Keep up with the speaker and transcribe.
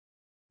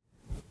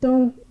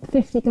Dom,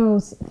 50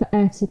 goals for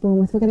AFC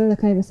Bournemouth. We're going to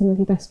look over some of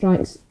your best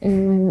strikes in a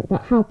moment,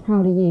 but how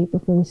proud are you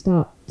before we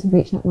start to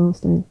reach that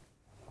milestone?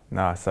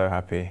 No, so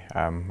happy.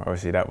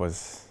 Obviously that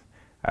was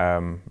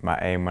my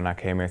aim when I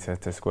came here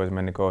to score as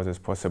many goals as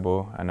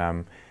possible,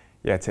 and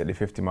yeah, to hit the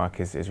 50 mark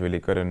is really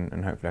good,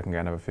 and hopefully I can get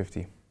another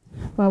 50.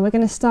 Well, we're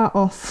going to start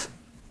off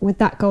with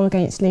that goal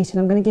against Luton.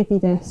 I'm going to give you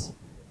this,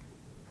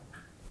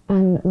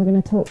 and we're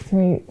going to talk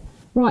through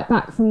right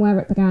back from where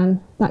it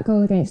began, that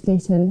goal against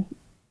Luton.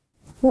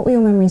 What were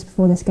your memories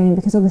before this game?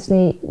 Because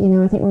obviously, you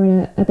know, I think we're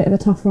in a bit of a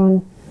tough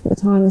run at the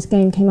time this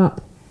game came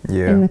up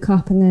in the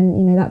cup, and then,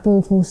 you know, that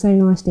ball falls so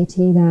nicely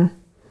to you there.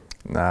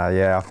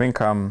 Yeah, I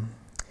think I'm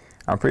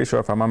pretty sure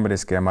if I remember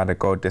this game, I had a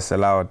goal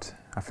disallowed.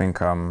 I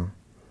think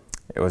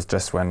it was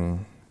just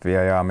when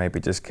VAR maybe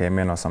just came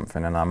in or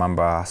something, and I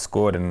remember I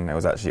scored and it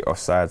was actually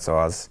offside, so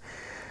I was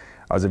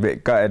a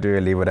bit gutted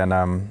really. But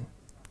then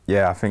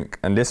yeah, I think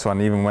in this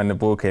one, even when the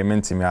ball came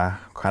into me, I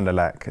kind of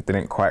like, it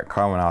didn't quite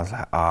come, and I was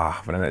like,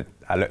 but then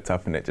I looked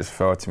up and it just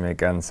fell to me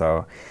again.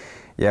 So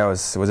yeah, it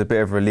was a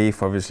bit of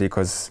relief, obviously,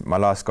 because my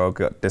last goal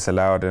got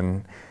disallowed,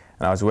 and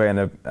I was waiting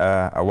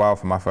a while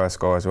for my first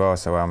goal as well.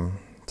 So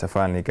to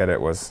finally get it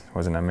was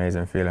an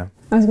amazing feeling.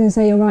 I was going to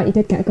say, you're right, you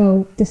did get a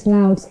goal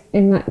disallowed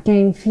in that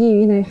game. For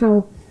you, you know,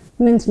 how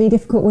mentally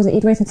difficult was it?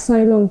 You'd waited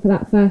so long for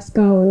that first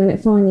goal, and then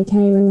it finally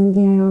came, and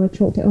then VAR had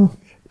chalked it off.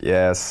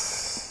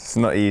 Yes. It's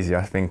not easy,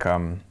 I think,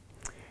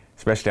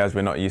 especially as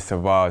we're not used to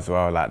VAR as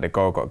well. Like, the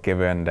goal got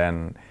given,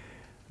 then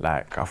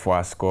like I thought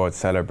I scored,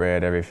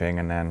 celebrated everything,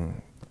 and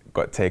then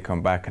got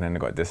taken back, and then it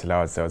got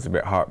disallowed. So it was a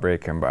bit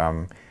heartbreaking,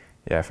 but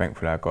yeah,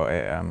 thankfully I got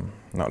it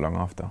not long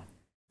after.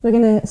 We're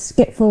going to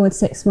skip forward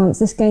 6 months.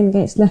 This game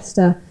against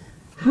Leicester,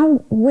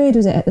 how weird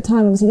was it at the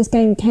time? Obviously, this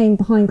game came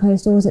behind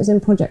closed doors. It was in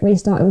Project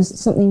Restart. It was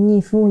something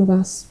new for all of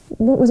us.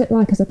 What was it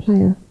like as a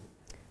player?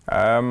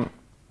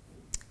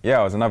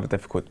 Yeah, it was another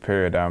difficult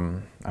period.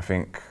 I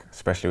think,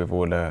 especially with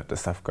all the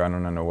stuff going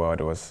on in the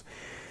world, it was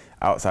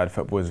outside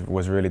football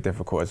was really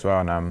difficult as well.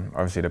 And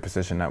obviously the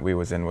position that we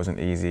was in wasn't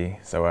easy.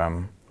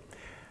 So,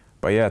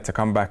 but yeah, to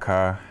come back,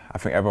 I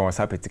think everyone was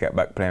happy to get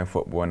back playing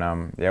football.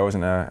 And yeah, it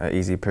wasn't an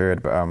easy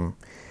period. But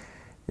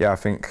yeah, I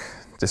think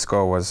this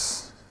goal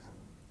was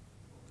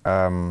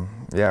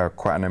yeah,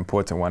 quite an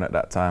important one at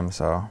that time.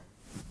 So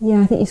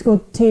yeah, I think you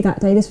scored 2 that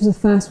day. This was the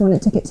first one.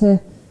 It took it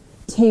to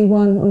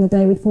 2-1 on the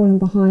day we'd fallen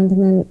behind,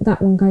 and then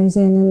that one goes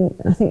in, and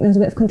I think there was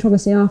a bit of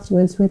controversy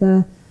afterwards with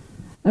a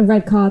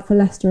red card for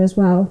Leicester as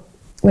well,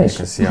 which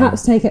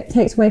perhaps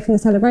takes away from the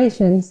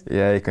celebrations.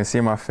 Yeah, you can see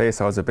my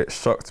face. I was a bit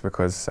shocked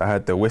because I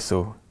heard the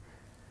whistle,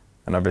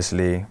 and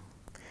obviously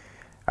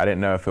I didn't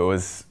know if it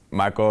was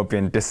my goal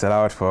being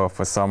disallowed for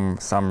some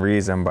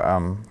reason, but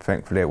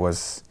thankfully it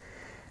was,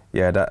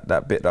 yeah,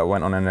 that bit that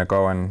went on in the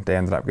goal, and they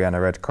ended up getting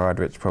a red card,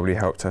 which probably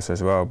helped us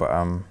as well. But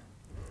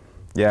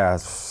yeah,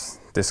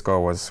 this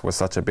goal was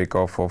such a big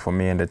goal for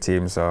me and the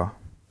team. So,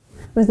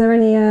 was there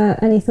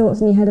any thoughts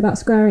in your head about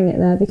squaring it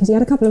there, because you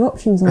had a couple of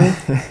options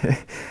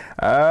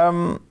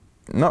on?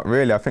 Not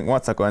really. I think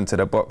once I got into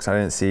the box, I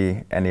didn't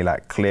see any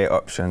like clear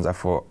options. I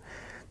thought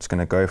just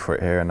gonna go for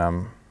it here,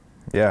 and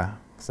yeah,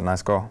 it's a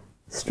nice goal.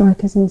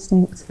 Striker's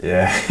instinct.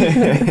 Yeah.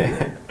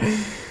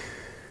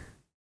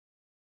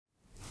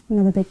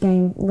 Another big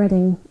game,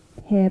 Reading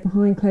here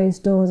behind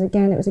closed doors.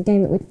 Again, it was a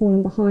game that we'd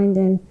fallen behind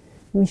in,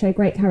 and we showed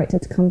great character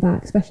to come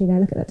back, especially there.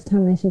 Look at that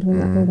determination to win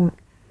that ball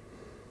back.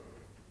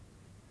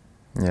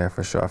 Yeah,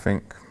 for sure. I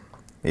think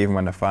even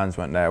when the fans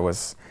weren't there, it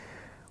was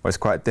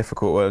quite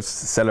difficult. It was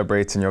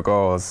celebrating your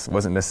goals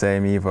wasn't the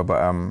same either.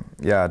 But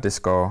yeah, this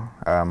goal,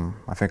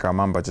 I think I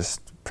remember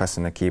just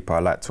pressing the keeper. I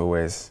like to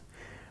always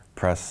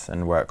press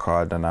and work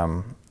hard, and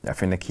I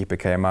think the keeper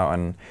came out,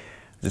 and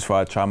I just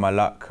thought I'd try my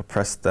luck. I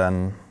pressed,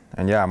 and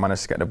yeah, I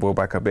managed to get the ball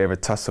back. A bit of a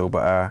tussle,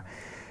 but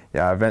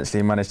yeah, I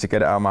eventually managed to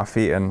get it out of my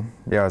feet, and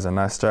yeah, it was a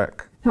nice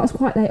strike. That was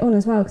quite late on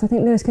as well, because I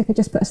think Lewis Cook had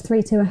just put us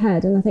 3-2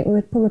 ahead, and I think we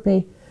were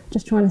probably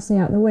just trying to see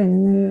out the win,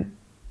 and then,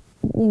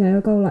 you know,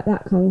 a goal like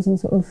that comes and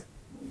sort of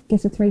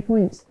gives us 3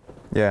 points.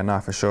 Yeah, no,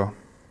 for sure.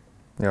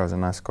 Yeah, it was a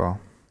nice goal.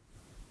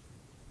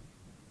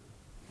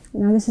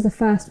 Now, this is the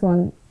first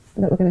one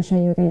that we're going to show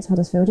you against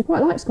Huddersfield. You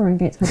quite like scoring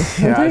against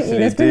Huddersfield, yeah, don't you?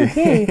 There's been a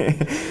few.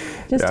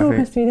 Just yeah, talk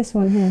us through this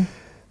one here.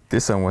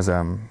 This one was,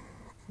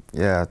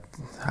 yeah,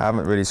 I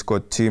haven't really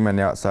scored too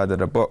many outside of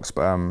the box,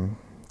 but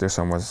this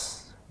one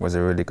was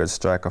a really good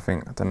strike. I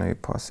think, I don't know who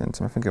passed it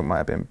into me. I think it might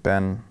have been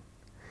Ben.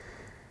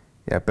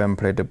 Yeah, Ben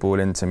played the ball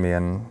into me,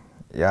 and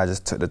yeah, I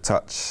just took the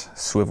touch,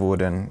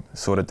 swiveled, and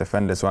saw the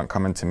defenders weren't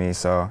coming to me,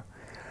 so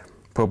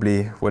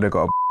probably would have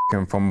got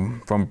a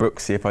from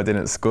Brooksy if I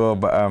didn't score.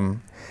 But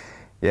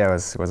yeah,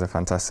 it was a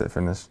fantastic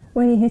finish.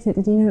 When you hit it,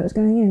 did you know it was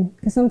going in?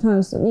 Because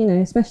sometimes, you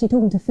know, especially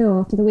talking to Phil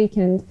after the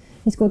weekend,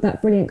 he scored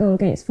that brilliant goal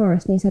against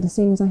Forest, and he said as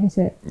soon as I hit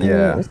it, I knew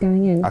it was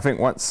going in. I think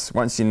once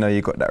you know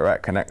you got that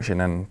right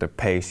connection and the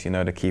pace, you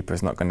know the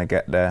keeper's not going to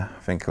get there.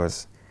 I think it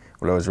was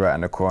right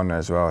in the corner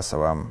as well.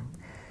 So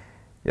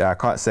yeah, I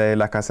can't say,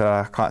 like I said,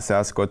 I can't say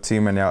I scored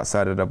too many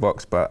outside of the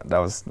box, but that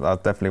was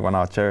definitely one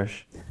I'll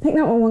cherish. I think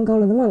that one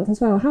goal of the month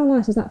as well. How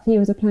nice was that for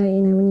you as a player,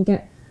 you know, when you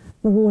get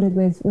rewarded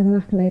with an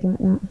accolade like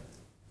that.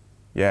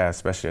 Yeah,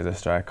 especially as a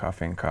striker, I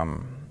think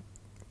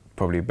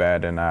probably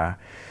better than a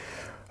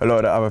lot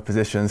of the other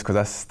positions,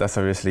 because that's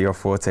obviously your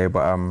forte.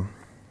 But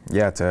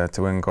yeah, to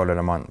win Goal of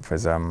the Month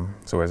is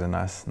it's always a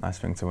nice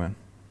thing to win.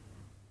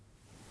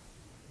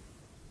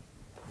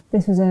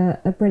 This was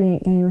a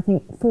brilliant game. I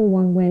think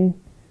 4-1 win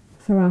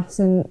for us,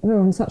 and we were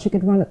on such a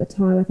good run at the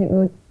time. I think we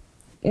were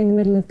in the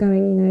middle of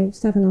going,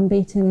 7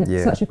 unbeaten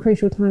at such a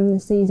crucial time in the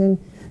season.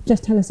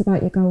 Just tell us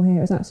about your goal here.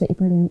 It was absolutely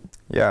brilliant.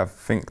 Yeah, I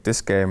think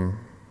this game,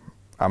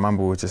 I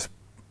remember we were just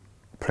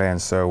playing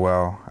so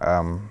well,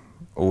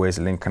 always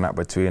linking up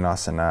between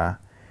us, and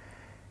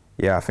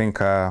yeah, I think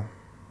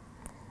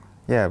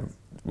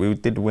we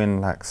did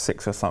win like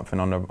 6 or something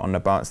on the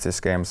bounce this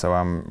game. So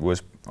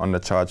was on the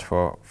charge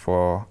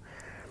for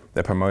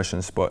the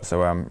promotion spot.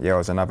 So yeah, it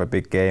was another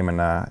big game, and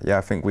yeah,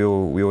 I think we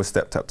all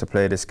stepped up to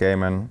play this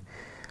game, and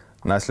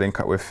nice link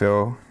up with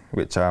Phil,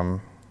 which I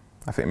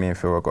think me and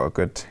Phil have got a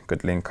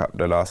good link up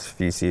the last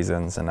few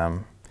seasons,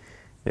 and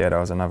yeah, that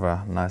was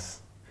another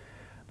nice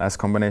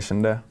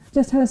combination there.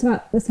 Just tell us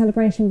about the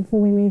celebration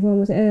before we move on.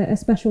 Was it a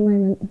special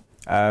moment?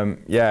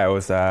 Yeah, it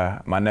was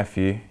my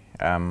nephew.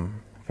 I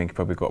think he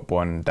probably got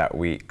born that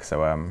week,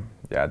 so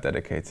yeah, I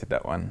dedicated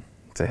that one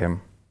to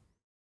him.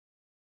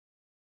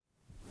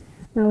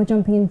 Now we're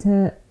jumping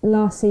into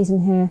last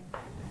season here.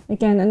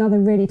 Again, another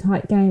really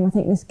tight game. I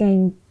think this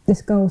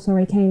goal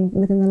came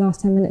within the last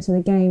 10 minutes of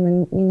the game,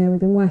 and we've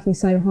been working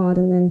so hard,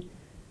 and then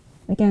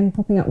again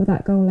popping up with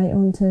that goal late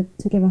on to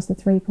give us the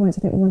 3 points.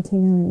 I think we won 2-0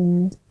 in the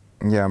end.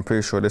 Yeah, I'm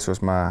pretty sure this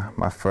was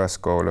my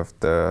first goal of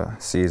the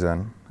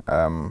season.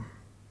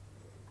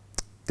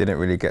 Didn't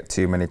really get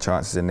too many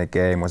chances in the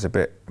game. It was a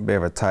bit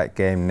of a tight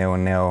game,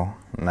 0-0,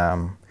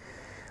 and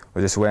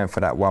we're just waiting for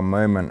that one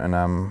moment,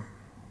 and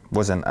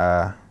wasn't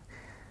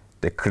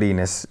the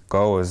cleanest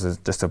goal. It was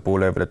just a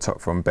ball over the top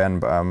from Ben,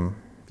 but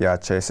yeah, I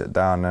chased it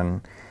down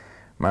and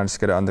managed to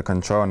get it under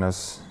control, and it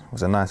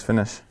was a nice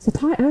finish. It's a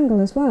tight angle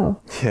as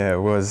well. Yeah,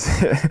 it was.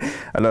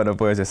 A lot of the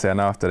boys were saying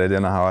after they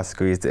didn't know how I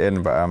squeezed it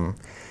in, but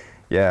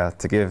yeah,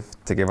 to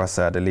give us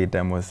the lead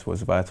then was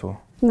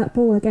vital. And that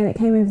ball again, it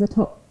came over the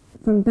top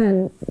from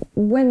Ben.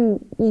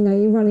 When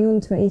you're running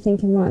onto it, you're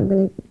thinking, right, I'm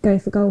going to go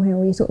for goal here,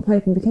 or you're sort of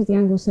hoping because the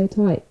angle's so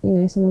tight,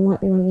 someone might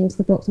be running into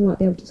the box and might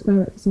be able to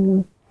square it for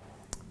someone.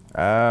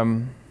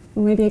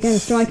 Or maybe again,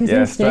 striker's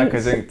instinct. Yeah,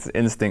 striker's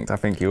instinct. I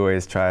think you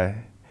always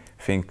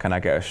think, can I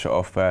get a shot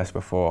off first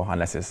before,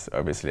 unless it's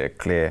obviously a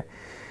clear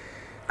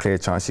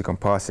chance you can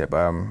pass it.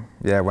 But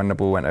yeah, when the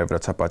ball went over the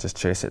top, I just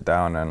chased it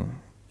down, and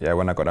yeah,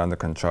 when I got under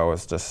control, it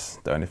was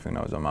just the only thing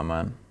that was on my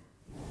mind.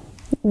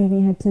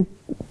 Moving ahead to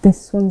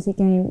this Swansea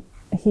game,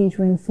 a huge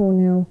win,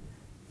 4-0,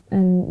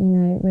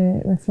 and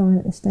we're flying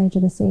at this stage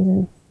of the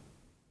season.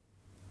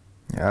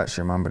 Yeah, I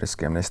actually remember this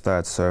game. They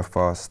started so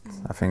fast.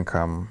 I think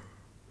the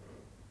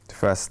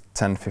first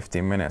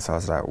 10-15 minutes, I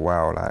was like,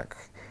 wow, like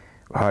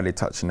we're hardly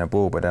touching the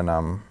ball. But then,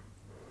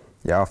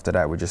 yeah, after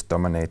that, we just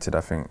dominated.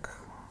 I think.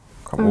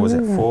 What was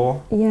it,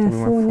 4? Yeah,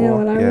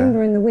 4-0. And I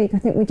remember in the week, I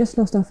think we just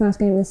lost our first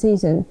game of the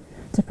season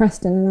to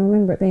Preston, and I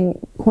remember it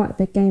being quite a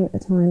big game at the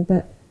time.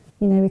 But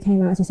we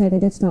came out, as you say, they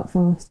did start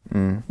fast.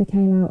 We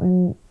came out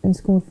and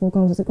scored 4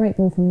 goals. It's a great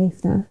ball from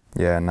Leaf there.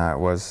 Yeah, no, it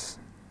was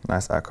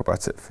nice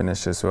acrobatic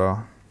finish as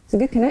well. It's a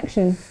good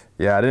connection.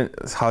 Yeah,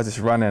 I was just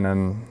running,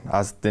 and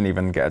I didn't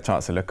even get a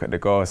chance to look at the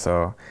goal.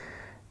 So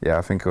yeah,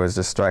 I think it was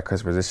just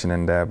striker's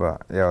positioning there.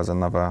 But yeah, it was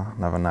another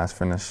nice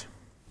finish.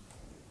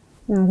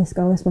 Now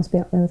this must be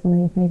up there with one of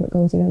your favourite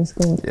goals you've ever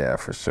scored. Yeah,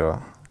 for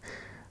sure.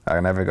 I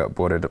never got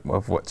bored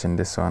of watching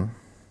this one.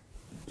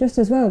 Just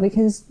as well,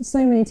 because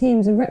so many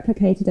teams have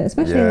replicated it,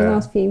 especially in the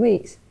last few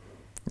weeks.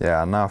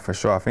 Yeah, no, for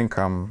sure. I think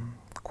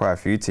quite a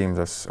few teams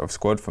have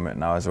scored from it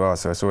now as well.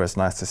 So it's always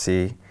nice to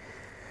see.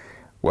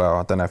 Well,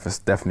 I don't know if it's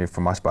definitely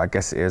from us, but I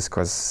guess it is,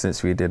 because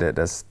since we did it,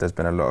 there's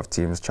been a lot of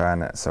teams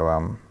trying it.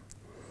 So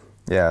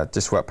yeah,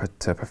 just worked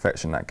to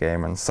perfection that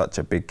game, and such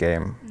a big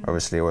game.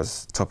 Obviously, it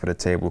was top of the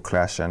table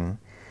clash, and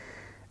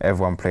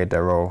everyone played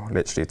their role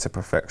literally to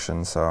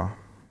perfection. So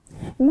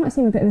it might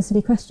seem a bit of a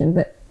silly question,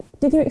 but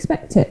did you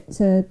expect it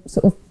to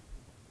sort of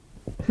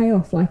pay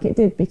off like it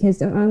did?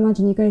 Because I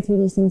imagine you go through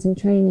these things in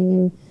training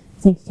and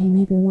think, okay,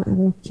 maybe we might have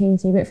an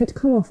opportunity, but for it to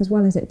come off as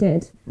well as it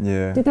did,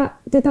 yeah, did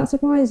that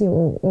surprise you,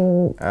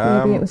 or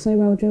maybe it was so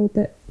well drilled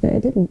that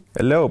it didn't?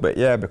 A little bit,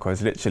 yeah,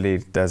 because literally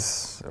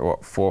there's 4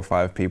 or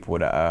 5 people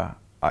that are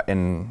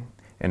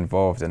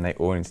involved, and they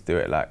all need to do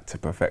it like to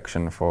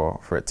perfection for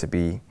it to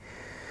be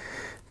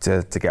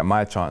to get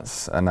my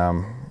chance. And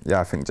yeah,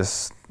 I think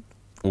just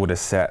all the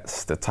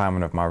sets, the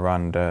timing of my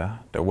run,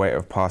 the weight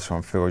of pass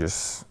from Phil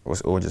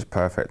was all just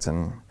perfect.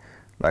 And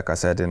like I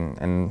said,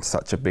 in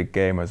such a big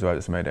game as well,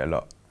 just made it a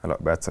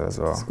lot better as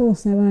well. Score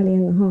so early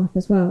in the half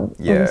as well.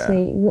 Yeah.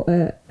 Obviously, what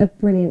a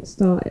brilliant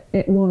start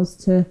it was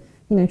to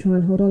try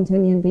and hold on to.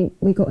 In the end,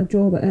 we got a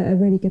draw, but a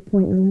really good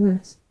point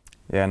nonetheless.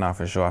 Yeah, no,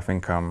 for sure. I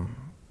think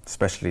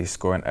especially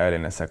scoring early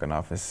in the second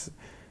half is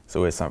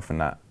always something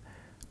that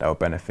will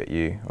benefit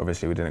you.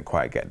 Obviously, we didn't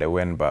quite get the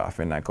win, but I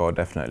think that goal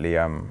definitely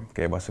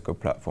gave us a good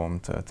platform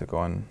to go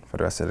on for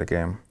the rest of the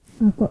game.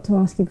 I've got to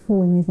ask you before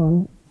we move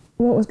on,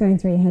 what was going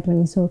through your head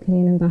when you saw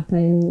Kylian Mbappe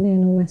and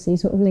Lionel Messi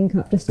sort of link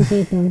up just as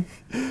you'd done?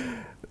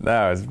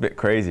 No, it was a bit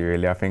crazy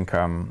really. I think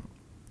I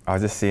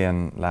was just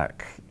seeing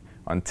like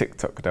on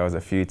TikTok there was a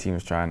few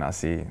teams trying. I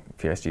see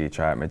PSG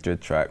try it,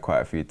 Madrid try it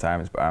quite a few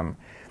times, but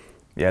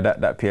yeah,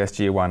 that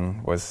PSG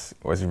one was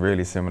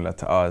really similar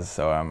to ours.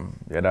 So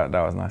yeah, that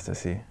was nice to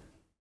see.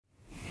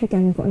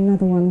 Again, we've got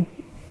another one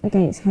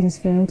against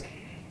Huddersfield.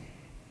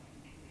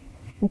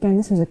 Again,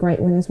 this was a great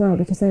win as well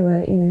because they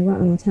were, right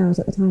on our tails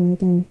at the time of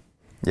the game.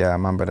 Yeah, I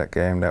remember that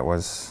game. That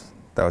was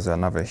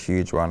another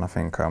huge one. I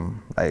think,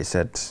 like you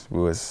said, they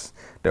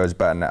was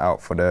batting it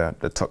out for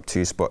the top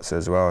 2 spots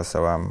as well.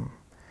 So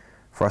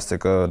for us to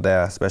go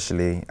there,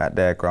 especially at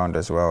their ground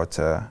as well,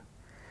 to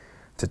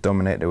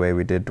dominate the way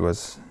we did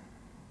was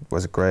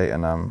great.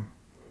 And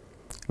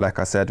like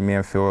I said, me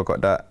and Phil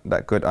got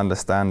that good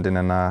understanding,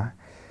 and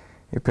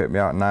he picked me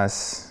out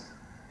nice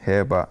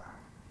here, but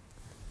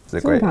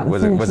it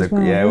was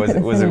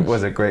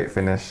a great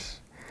finish.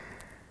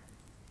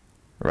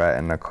 Right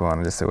in the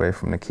corner, just away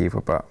from the keeper.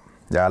 But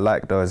yeah, I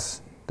like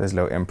those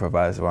little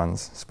improvised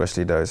ones,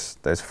 especially those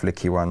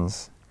flicky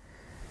ones.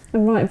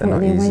 And right in front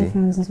of the away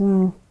fans as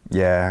well.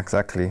 Yeah,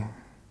 exactly.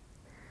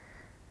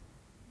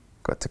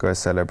 Got to go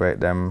celebrate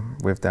them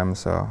with them,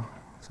 so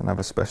it's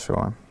another special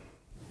one.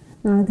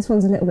 Now this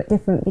one's a little bit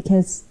different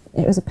because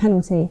it was a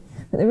penalty,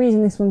 but the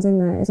reason this one's in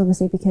there is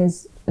obviously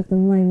because of the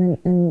moment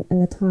and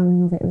the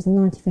timing of it. It was the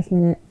 95th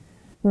minute.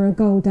 We're a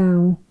goal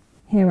down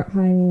here at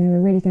home, we're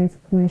really going for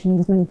promotion,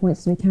 as many points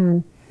as we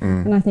can.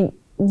 And I think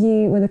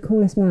you were the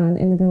coolest man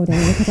in the building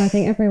because I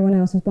think everyone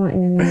else was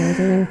biting their nails.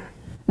 And then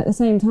at the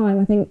same time,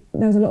 I think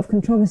there was a lot of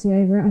controversy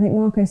over it. I think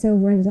Marco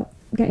Silva ended up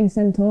getting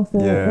sent off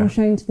or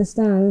shown to the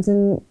stands,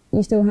 and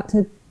you still had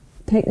to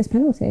take this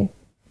penalty.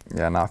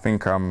 Yeah, and I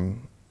think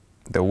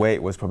the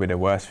wait was probably the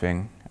worst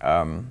thing.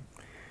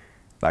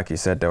 Like you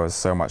said, there was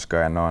so much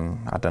going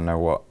on. I don't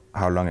know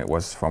how long it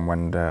was from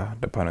when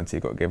the penalty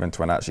got given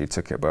to when I actually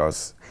took it, but it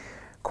was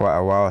quite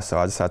a while, so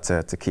I just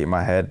had to keep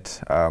my head.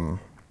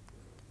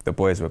 The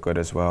boys were good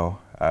as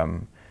well,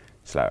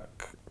 just like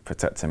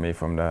protecting me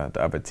from the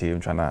other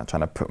team, trying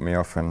to put me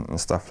off and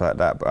stuff like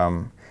that. But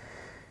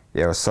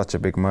yeah, it was such a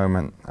big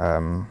moment.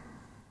 How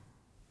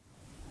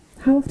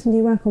often do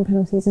you work on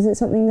penalties? Is it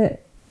something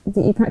that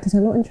you practice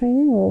a lot in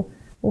training, or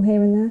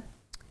here and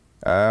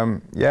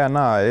there? Yeah,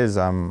 no, it is.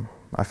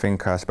 I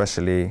think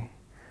especially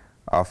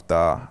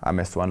after I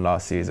missed one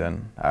last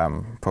season,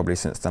 probably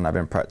since then I've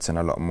been practicing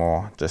a lot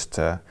more just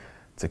to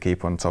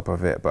keep on top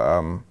of it.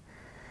 But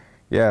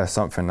yeah,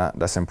 something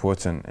that's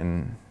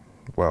important.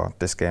 Well,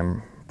 this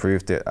game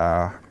proved it.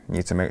 You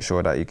need to make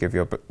sure that you give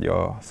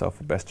yourself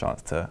the best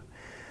chance to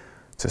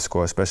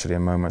score, especially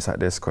in moments like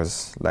this,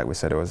 because like we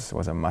said, it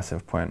was a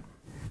massive point.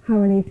 How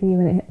relieved were you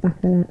when it hit the back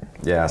of the net?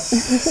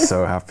 Yes,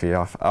 so happy.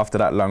 After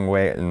that long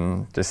wait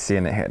and just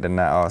seeing it hit the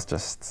net, I was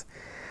just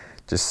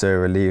so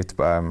relieved.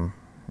 But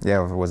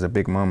yeah, it was a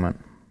big moment.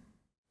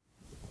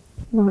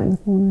 Right in the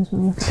corner as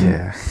well.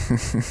 Yeah.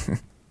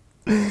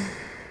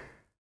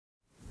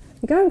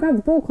 You go and grab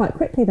the ball quite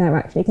quickly there,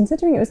 actually,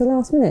 considering it was the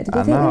last minute. Did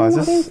you think you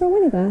might be in for a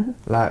winner there?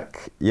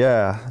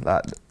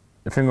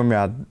 The thing with me,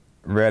 I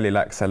rarely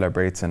like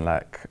celebrating,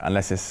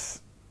 unless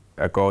it's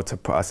a goal to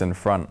put us in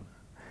front.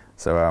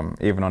 So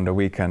even on the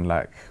weekend,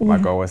 my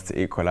goal was to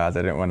equalise.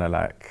 I didn't want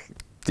to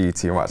do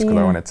too much because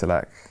I wanted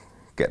to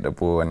get the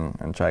ball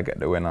and try to get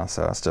the winner.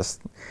 So it's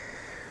just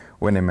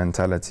winning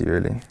mentality,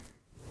 really.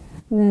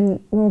 And then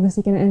we're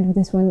obviously going to end with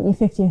this one, your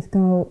 50th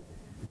goal.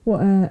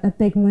 What a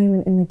big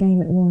moment in the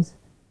game it was.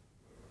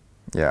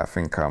 Yeah, I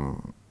think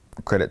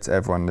credit to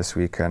everyone this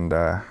weekend.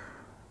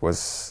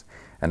 Was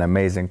an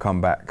amazing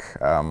comeback,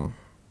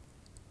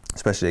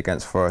 especially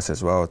against Forest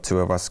as well. 2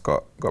 of us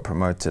got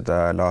promoted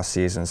last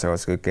season, so it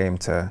was a good game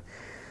to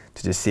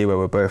just see where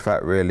we're both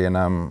at, really. And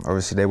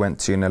obviously they went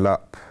 2-0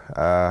 up,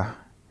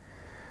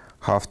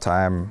 half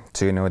time,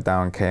 2-0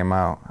 down, came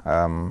out.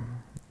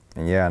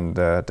 And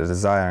the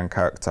desire and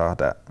character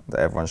that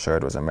everyone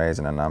showed was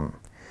amazing. And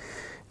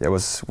it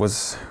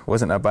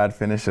wasn't a bad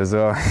finish as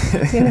well. I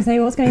was going to say,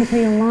 what's going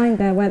through your mind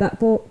there, where that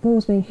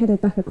ball's being headed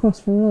back across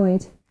from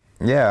Lloyd?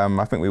 Yeah,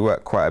 I think we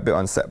worked quite a bit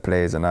on set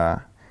plays, and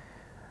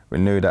we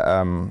knew that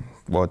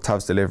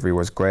Tav's delivery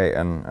was great,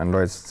 and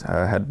Lloyd's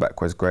head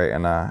back was great,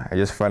 and it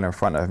just fell in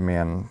front of me,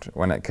 and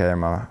when it came,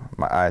 my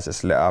eyes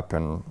just lit up,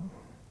 and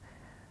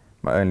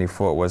my only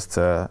thought was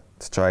to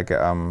try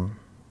to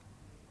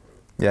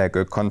get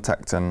good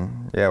contact,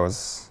 and yeah, it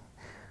was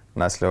a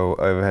nice little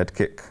overhead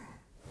kick.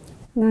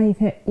 Now you've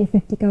hit your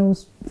 50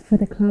 goals for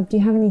the club, do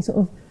you have any sort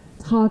of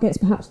targets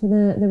perhaps for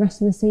the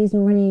rest of the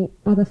season, or any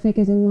other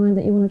figures in mind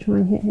that you want to try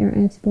and hit here at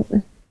AFC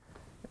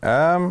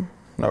Bournemouth?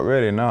 Not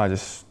really, no. I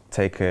just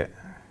take it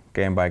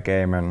game by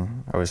game,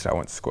 and obviously I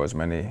want to score as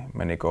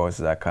many goals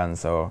as I can,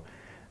 so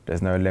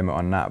there's no limit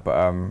on that.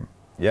 But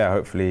yeah,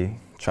 hopefully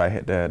try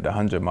hit the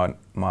 100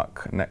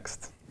 mark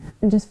next.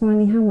 And just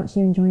finally, how much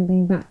are you enjoying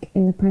being back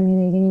in the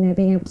Premier League and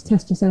being able to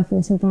test yourself in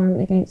this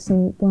environment against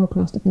some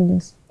world-class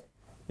defenders?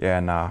 Yeah,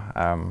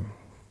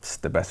 it's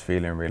the best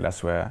feeling, really.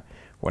 That's where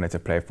wanted to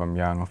play from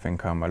young. I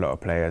think a lot of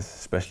players,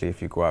 especially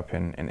if you grow up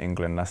in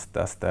England,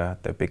 that's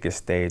the biggest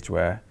stage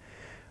where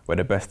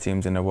the best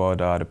teams in the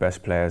world are, the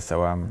best players.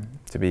 So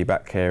to be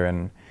back here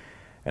and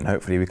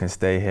hopefully we can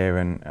stay here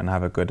and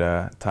have a good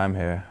time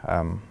here.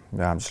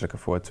 Yeah, I'm just looking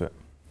forward to it.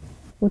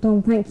 Well,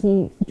 Dom, thank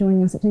you for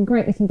joining us. It's been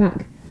great looking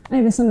back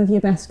over some of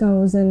your best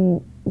goals,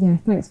 and yeah,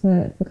 thanks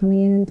for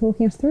coming in and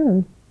talking us through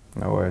them.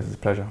 No worries, it's a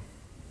pleasure.